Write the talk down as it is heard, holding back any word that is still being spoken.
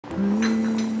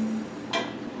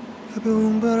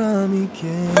가벼운 바람이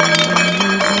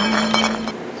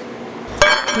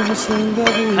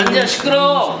단지야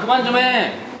시끄러워! 그만 좀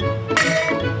해!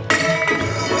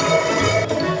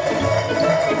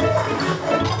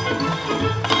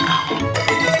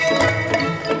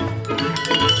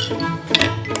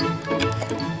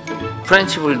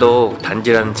 프렌치 불독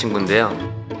단지라는 친구인데요.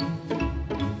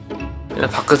 그냥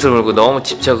밥그릇을 물고 너무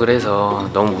집착을 해서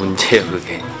너무 문제예요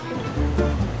그게.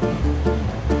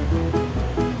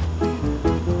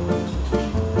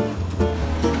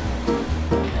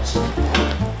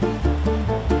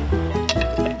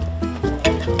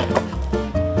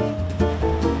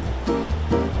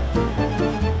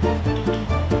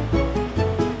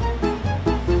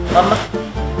 엄마?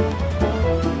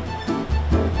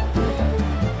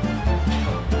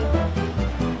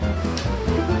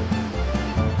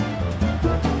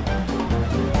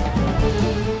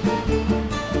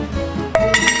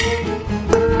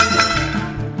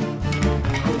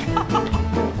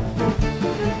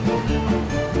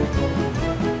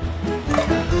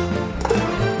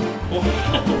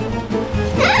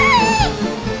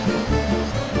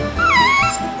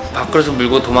 밥그릇을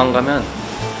물고 도망가면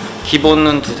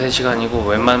기본은 2~3시간이고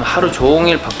웬만하면 하루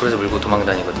종일 밥그릇을 물고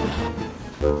도망다니거든요.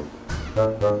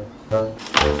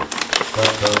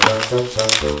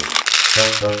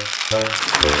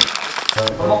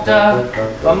 밥 먹자.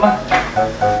 엄마.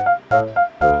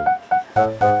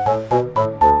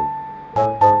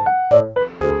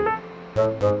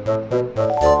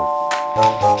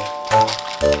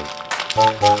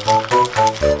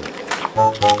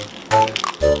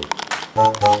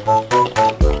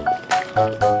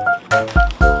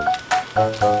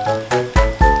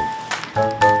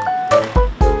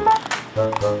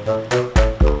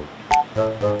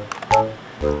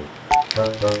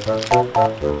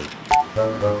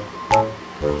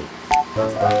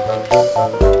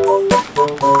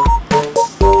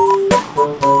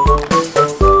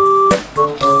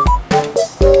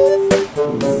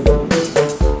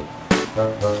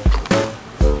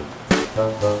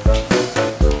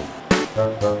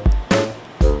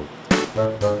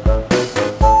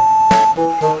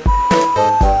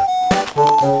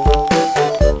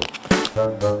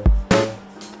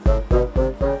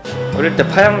 어릴 때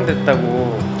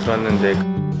파양됐다고 들었는데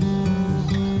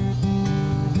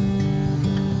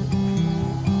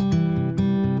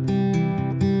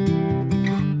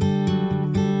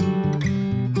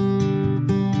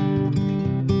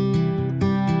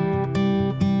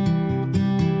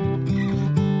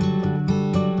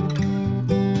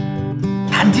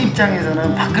단지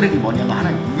입장에서는 밥그릇이 뭐냐면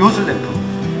하나 요술템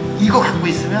이거 갖고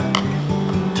있으면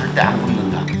절대 안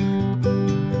굶는다.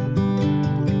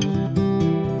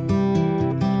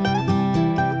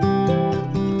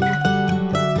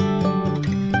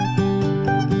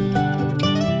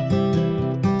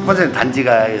 첫 번째는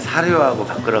단지가 사료하고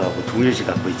밥그릇하고 동일시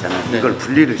갖고 있잖아요. 네. 이걸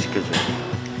분리를 시켜줘야 돼요.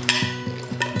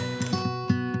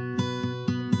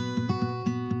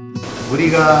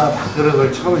 우리가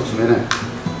밥그릇을 처음에 주면은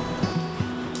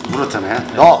물었잖아요.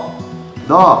 네. 너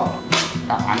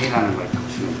딱 아니라는 걸 딱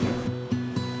주면 돼요.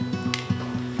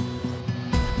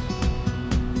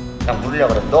 딱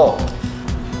물으려고 그래. 너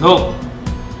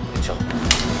그렇죠.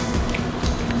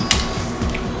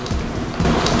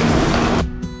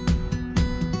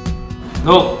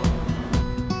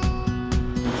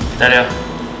 기다려.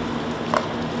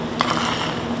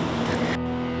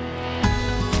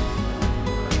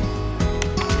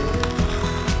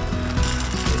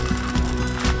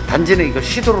 단지는 이거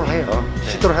시도를 해요. 네.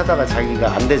 시도를 하다가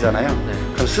자기가 안 되잖아요. 네.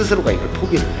 그럼 스스로가 이걸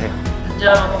포기를 해요.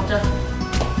 자, 먹자.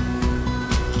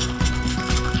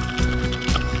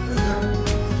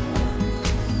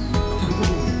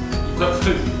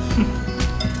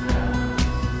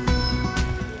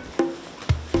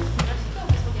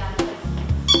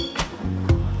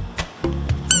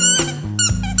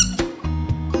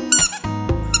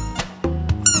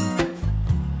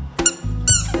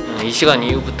 이 시간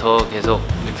이후부터 계속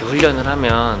이렇게 훈련을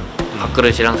하면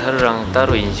밥그릇이랑 사료랑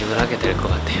따로 인식을 하게 될 것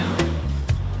같아요.